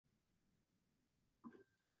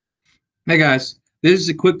Hey guys, this is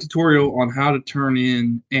a quick tutorial on how to turn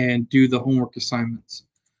in and do the homework assignments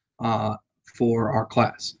uh, for our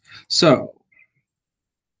class. So,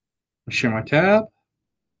 I'll share my tab.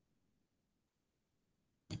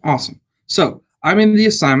 Awesome. So, I'm in the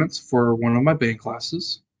assignments for one of my band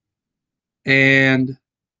classes. And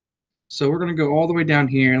so we're going to go all the way down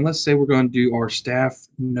here. And let's say we're going to do our staff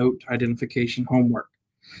note identification homework.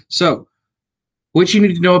 So, what you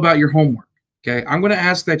need to know about your homework. Okay, I'm going to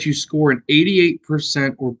ask that you score an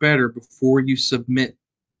 88% or better before you submit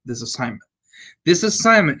this assignment. This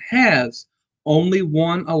assignment has only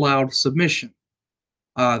one allowed submission.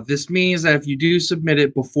 This means that if you do submit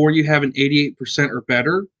it before you have an 88% or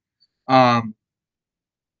better, um,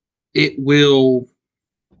 it will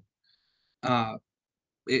uh,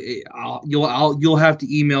 you'll have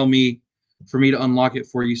to email me for me to unlock it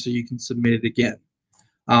for you so you can submit it again.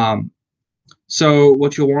 Um, so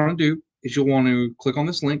what you'll want to do is you'll want to click on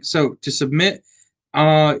this link. So to submit,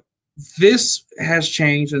 uh, this has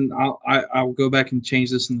changed, and I'll go back and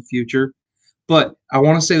change this in the future. But I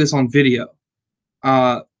want to say this on video.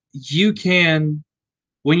 You can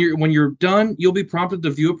when you're done, you'll be prompted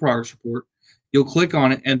to view a progress report. You'll click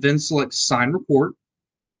on it and then select sign report.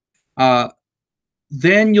 Uh,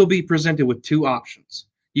 then you'll be presented with two options.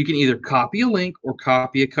 You can either copy a link or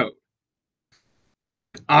copy a code.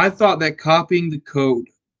 I thought that copying the code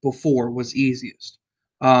before was easiest.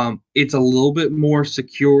 It's a little bit more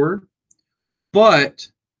secure, but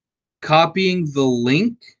copying the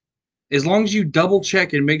link, as long as you double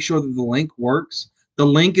check and make sure that the link works, the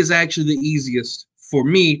link is actually the easiest for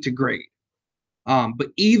me to grade.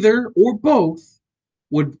 But either or both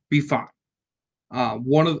would be fine.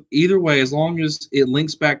 One of either way, as long as it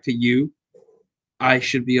links back to you, I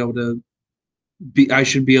should be able to I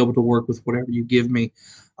should be able to work with whatever you give me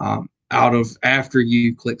out of after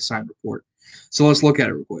you click sign report. So let's look at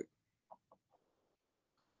it real quick.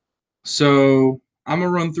 So I'm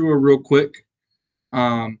gonna run through it real quick.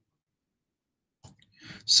 Um,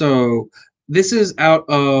 so this is out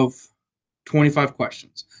of 25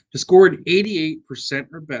 questions. To score an 88%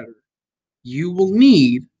 or better, you will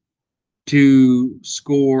need to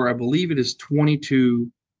score, I believe it is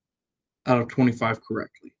 22 out of 25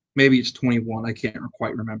 correctly. Maybe it's 21. I can't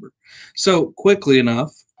quite remember. So quickly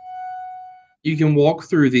enough, you can walk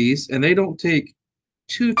through these, and they don't take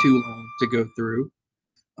too long to go through.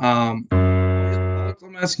 All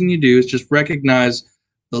I'm asking you to do is just recognize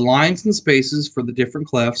the lines and spaces for the different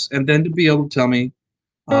clefs, and then to be able to tell me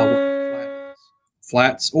what flat is.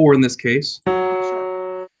 Flats, or in this case,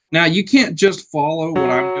 sharp. Now you can't just follow what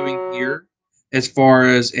I'm doing here as far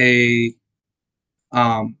as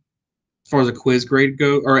um, a quiz grade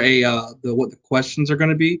go, or what the questions are going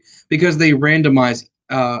to be, because they randomize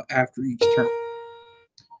after each term.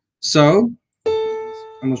 So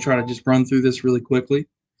I'm going to try to just run through this really quickly.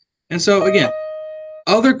 And so again,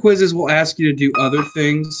 other quizzes will ask you to do other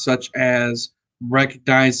things, such as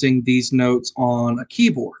recognizing these notes on a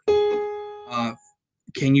keyboard.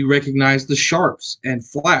 Can you recognize the sharps and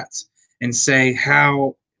flats and say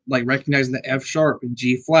how, like recognizing the F sharp and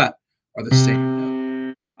G flat are the same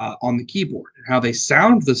note on the keyboard, and how they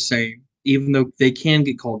sound the same, even though they can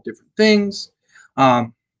get called different things.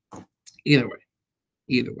 Um, either way,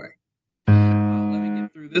 either way. Let me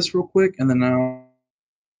get through this real quick, and then I'll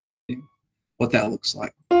what that looks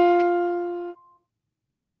like.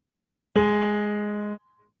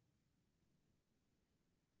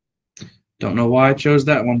 Don't know why I chose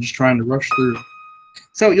that one. Just trying to rush through.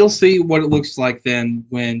 So you'll see what it looks like then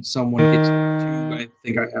when someone gets to I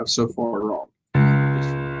think I have so far wrong.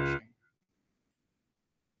 Just refreshing.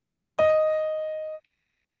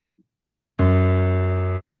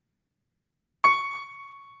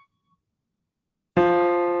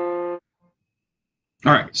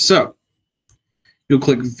 All right, so you'll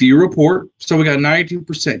click View Report. So we got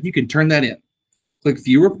 92%. You can turn that in. Click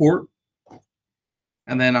View Report,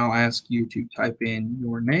 and then I'll ask you to type in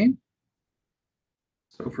your name.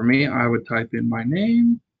 So for me, I would type in my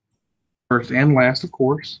name, first and last, of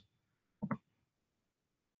course.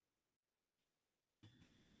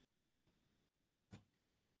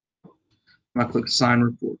 And I'll click Sign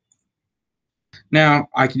Report. Now,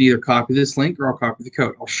 I can either copy this link or I'll copy the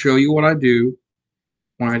code. I'll show you what I do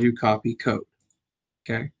when I do copy code.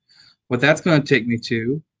 Okay, what that's going to take me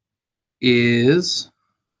to is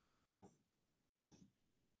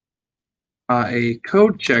a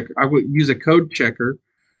code checker. I would use a code checker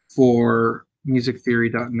for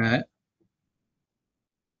MusicTheory.net.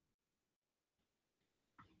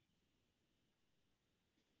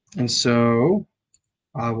 And so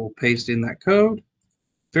I will paste in that code,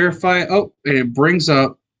 verify. Oh, and it brings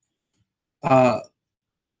up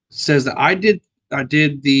says that I did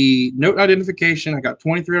the note identification. I got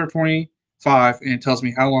 23 out of 25, and it tells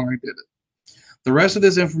me how long I did it. The rest of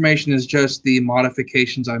this information is just the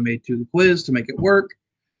modifications I made to the quiz to make it work.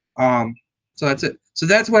 So that's it. So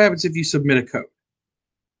that's what happens if you submit a code.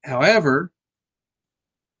 However,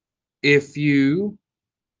 if you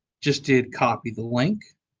just did copy the link,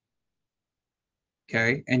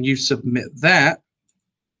 okay, and you submit that,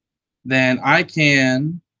 then I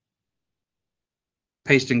can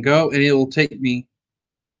paste and go, and it will take me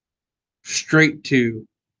straight to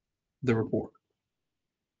the report.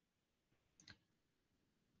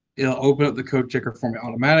 It'll open up the code checker for me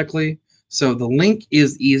automatically. So the link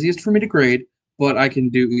is easiest for me to grade, but I can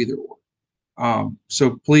do either or.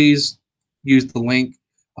 So please use the link.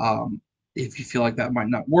 If you feel like that might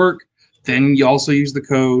not work, then you also use the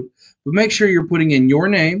code. But make sure you're putting in your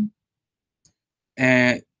name,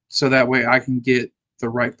 and so that way I can get the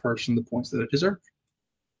right person the points that it deserves.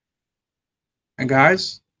 And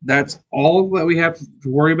guys, that's all that we have to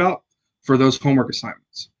worry about for those homework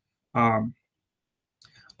assignments.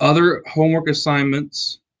 Other homework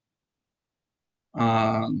assignments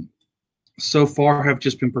so far have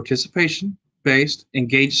just been participation-based,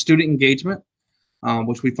 student engagement,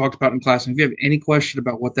 which we talked about in class. And if you have any question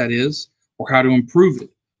about what that is or how to improve it,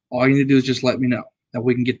 all you need to do is just let me know. That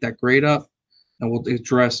we can get that grade up, and we'll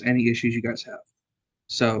address any issues you guys have.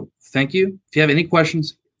 So thank you. If you have any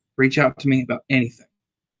questions, reach out to me about anything.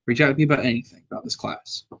 Reach out to me about anything about this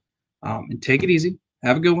class. And take it easy.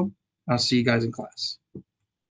 Have a good one. I'll see you guys in class.